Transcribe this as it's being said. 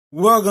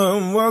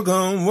Welcome.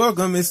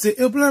 It's the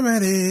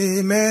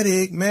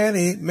Matic.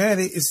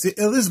 It's the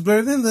illest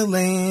blurred in the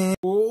land.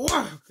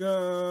 Welcome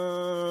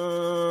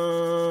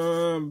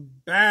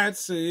back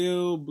to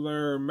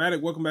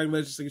Matic. Welcome back,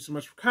 legends. Thank you so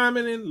much for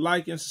commenting,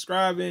 liking,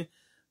 subscribing.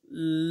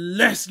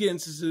 Let's get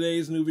into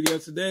today's new video.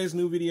 Today's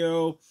new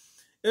video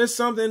is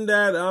something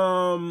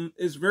that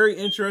is very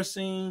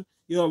interesting.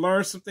 You'll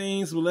learn some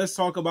things, but let's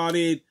talk about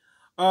it.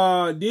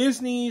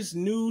 Disney's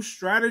new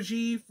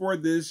strategy for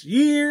this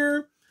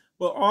year,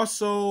 but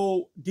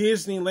also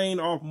Disney laying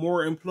off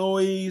more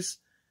employees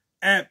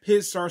at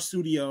Pixar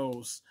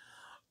Studios.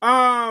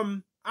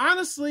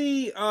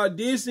 Honestly,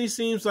 Disney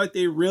seems like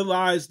they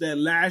realized that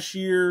last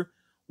year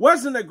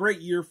wasn't a great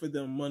year for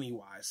them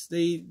money-wise.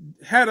 They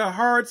had a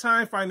hard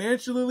time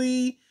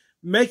financially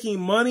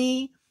making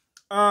money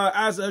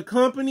as a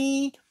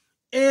company.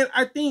 And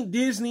I think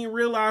Disney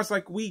realized,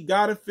 like, we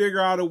got to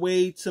figure out a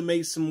way to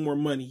make some more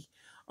money.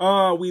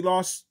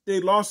 They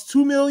lost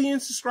 2 million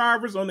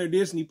subscribers on their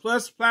Disney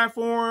Plus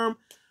platform,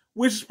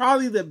 which is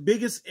probably the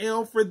biggest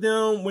L for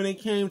them when it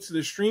came to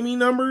the streaming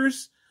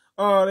numbers.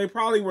 They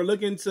probably were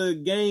looking to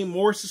gain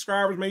more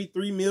subscribers, maybe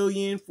 3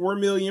 million, 4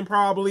 million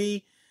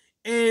probably.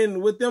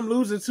 And with them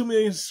losing 2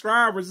 million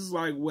subscribers, it's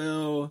like,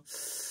 well,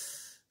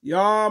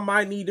 y'all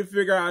might need to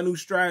figure out a new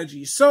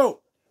strategy.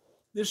 So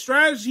the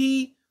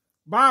strategy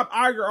Bob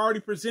Iger already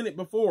presented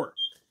before.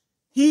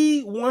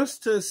 He wants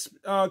to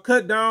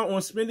cut down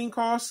on spending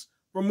costs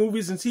for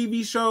movies and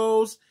TV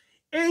shows.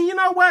 And you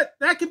know what?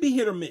 That could be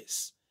hit or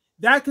miss.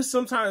 That could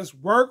sometimes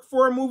work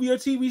for a movie or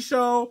TV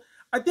show.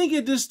 I think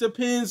it just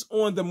depends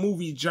on the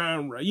movie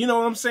genre. You know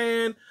what I'm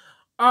saying?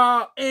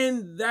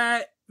 And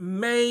that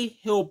may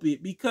help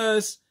it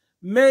because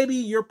maybe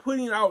you're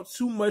putting out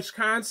too much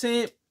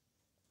content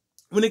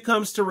when it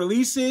comes to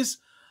releases.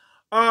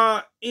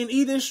 And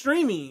even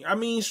streaming. I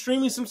mean,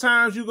 streaming,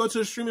 sometimes you go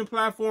to a streaming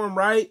platform,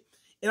 right?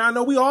 And I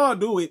know we all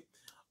do it.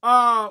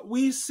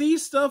 We see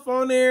stuff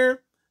on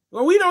there,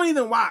 well, we don't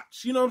even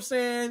watch. You know what I'm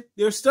saying?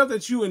 There's stuff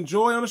that you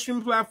enjoy on the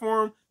streaming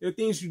platform. There are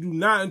things you do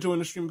not enjoy on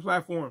the streaming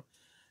platform.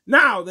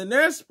 Now, the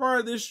next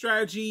part of this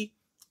strategy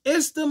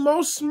is the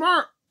most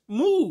smart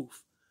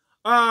move.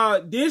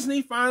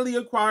 Disney finally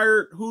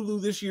acquired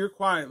Hulu this year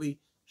quietly.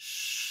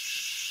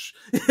 Shh.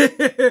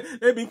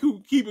 They've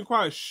been keeping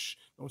quiet. Shh.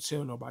 Don't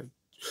tell nobody.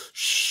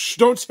 Shh,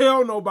 don't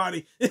tell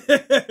nobody.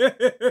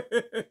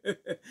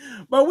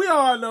 But we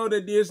all know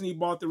that Disney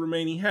bought the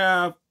remaining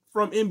half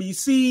from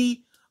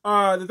NBC,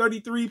 the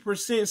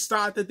 33%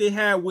 stock that they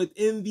had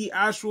within the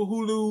actual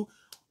Hulu,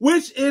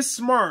 which is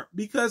smart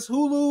because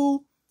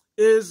Hulu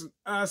is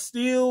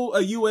still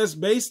a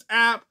US-based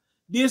app.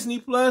 Disney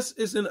Plus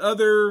is in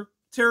other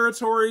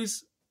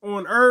territories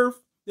on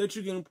Earth that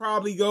you can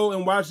probably go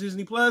and watch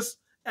Disney Plus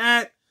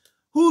at.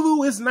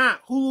 Hulu is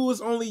not. Hulu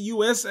is only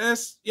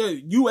US-based,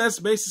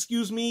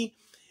 excuse me.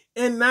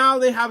 And now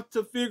they have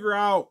to figure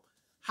out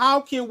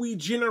how can we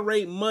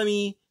generate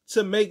money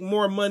to make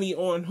more money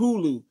on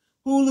Hulu.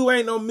 Hulu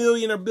ain't no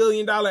million or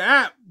billion dollar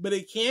app, but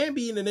it can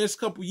be in the next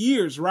couple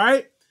years,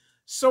 right?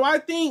 So I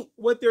think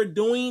what they're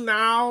doing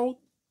now,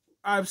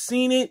 I've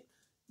seen it,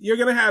 you're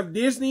going to have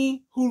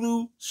Disney,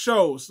 Hulu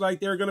shows. Like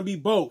they're going to be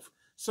both.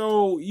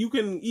 So you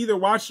can either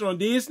watch it on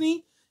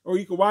Disney or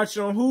you can watch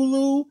it on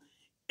Hulu.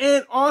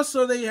 And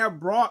also they have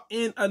brought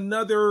in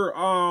another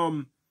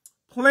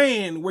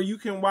plan where you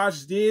can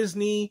watch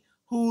Disney,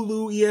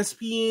 Hulu,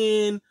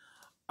 ESPN.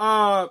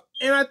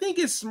 And I think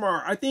it's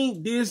smart. I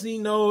think Disney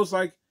knows,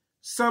 like,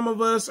 some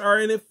of us are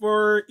in it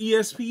for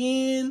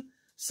ESPN.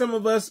 Some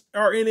of us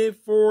are in it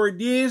for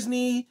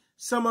Disney.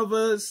 Some of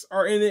us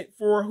are in it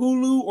for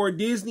Hulu or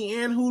Disney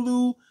and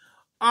Hulu.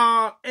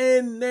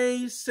 And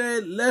they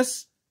said,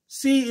 let's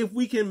see if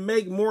we can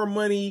make more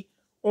money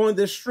on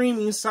the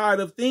streaming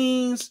side of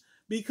things,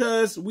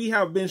 because we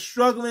have been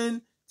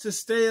struggling to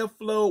stay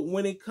afloat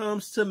when it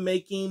comes to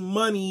making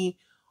money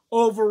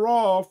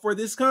overall for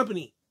this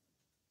company.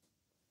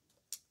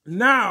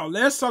 Now,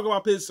 let's talk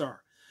about Pixar.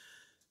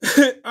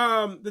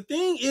 The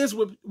thing is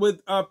with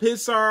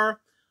Pixar,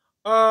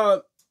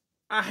 I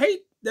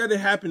hate that it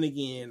happened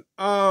again.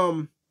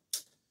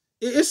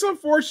 It's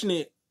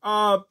unfortunate.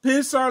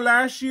 Pixar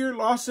last year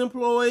lost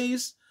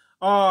employees.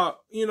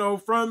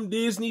 From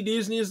Disney.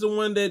 Disney is the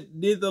one that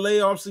did the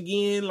layoffs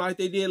again, like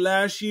they did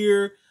last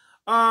year.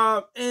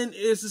 And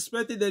it's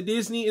suspected that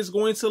Disney is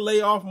going to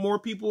lay off more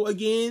people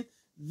again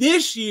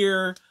this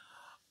year.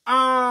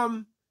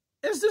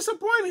 It's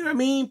disappointing. I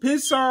mean,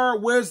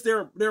 Pixar was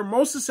their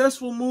most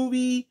successful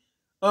movie,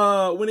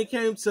 when it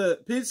came to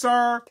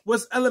Pixar,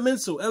 was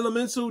Elemental.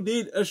 Elemental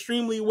did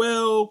extremely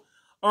well.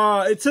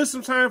 It took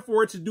some time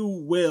for it to do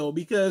well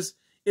because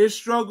it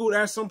struggled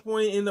at some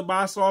point in the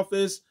box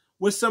office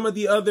with some of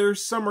the other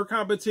summer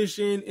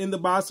competition in the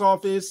box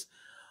office.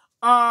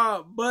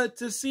 But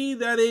to see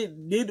that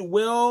it did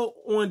well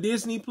on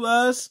Disney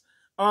Plus,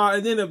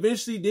 and then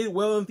eventually did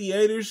well in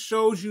theaters,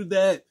 shows you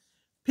that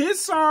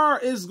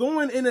Pixar is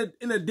going in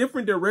a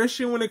different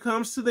direction when it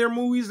comes to their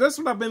movies. That's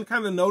what I've been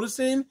kind of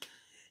noticing.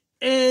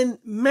 And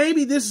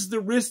maybe this is the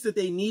risk that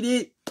they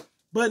needed.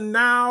 But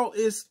now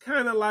it's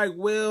kind of like,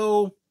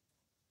 well,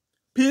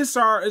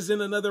 Pixar is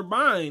in another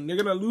bind.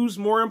 They're going to lose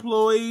more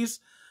employees.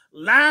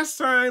 Last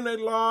time they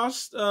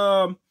lost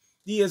the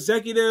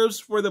executives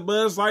for the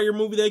Buzz Lightyear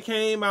movie that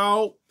came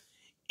out.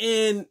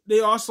 And they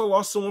also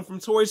lost someone from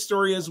Toy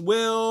Story as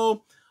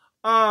well.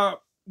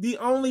 The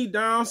only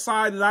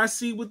downside that I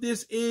see with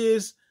this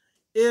is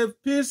if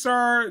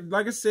Pixar,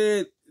 like I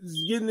said,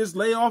 is getting this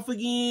layoff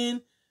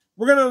again,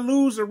 we're going to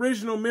lose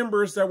original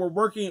members that were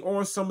working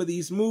on some of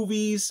these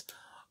movies.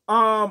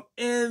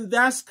 And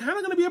that's kind of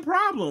going to be a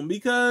problem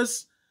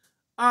because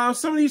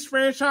some of these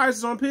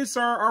franchises on Pixar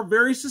are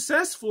very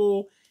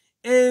successful.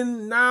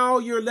 And now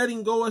you're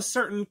letting go of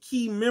certain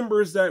key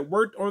members that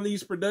worked on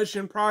these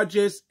production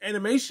projects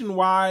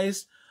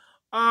animation-wise.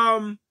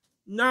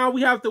 Now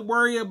we have to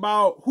worry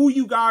about who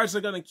you guys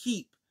are going to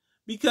keep.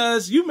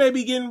 Because you may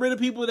be getting rid of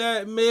people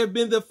that may have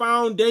been the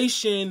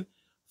foundation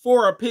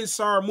for a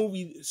Pixar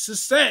movie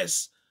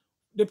success,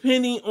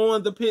 depending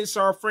on the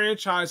Pixar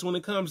franchise when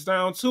it comes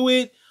down to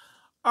it.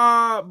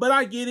 But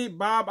I get it.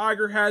 Bob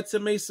Iger had to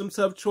make some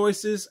tough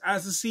choices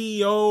as a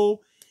CEO.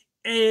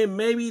 And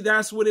maybe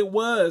that's what it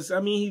was. I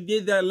mean, he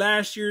did that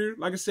last year,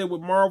 like I said,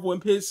 with Marvel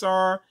and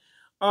Pixar.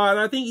 And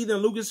I think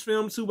even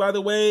Lucasfilm too, by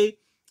the way.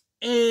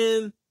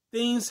 And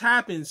things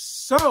happen.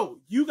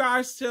 So, you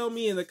guys tell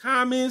me in the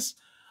comments,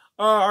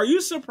 are you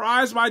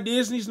surprised by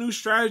Disney's new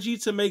strategy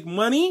to make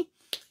money?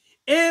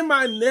 And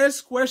my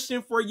next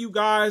question for you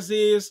guys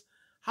is,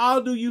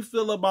 how do you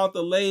feel about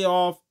the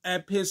layoff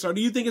at Pixar?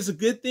 Do you think it's a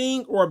good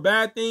thing or a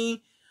bad thing?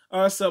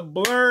 It's a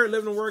blur,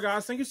 living the word,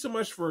 guys. Thank you so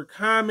much for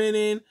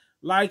commenting,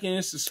 liking,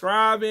 and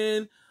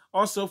subscribing.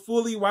 Also,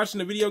 fully watching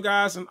the video,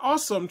 guys. And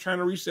also, I'm trying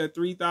to reach that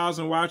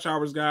 3,000 watch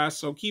hours, guys.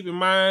 So keep in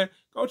mind,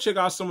 go check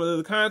out some of the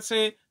other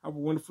content. Have a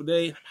wonderful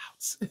day. I'm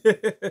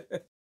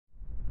out.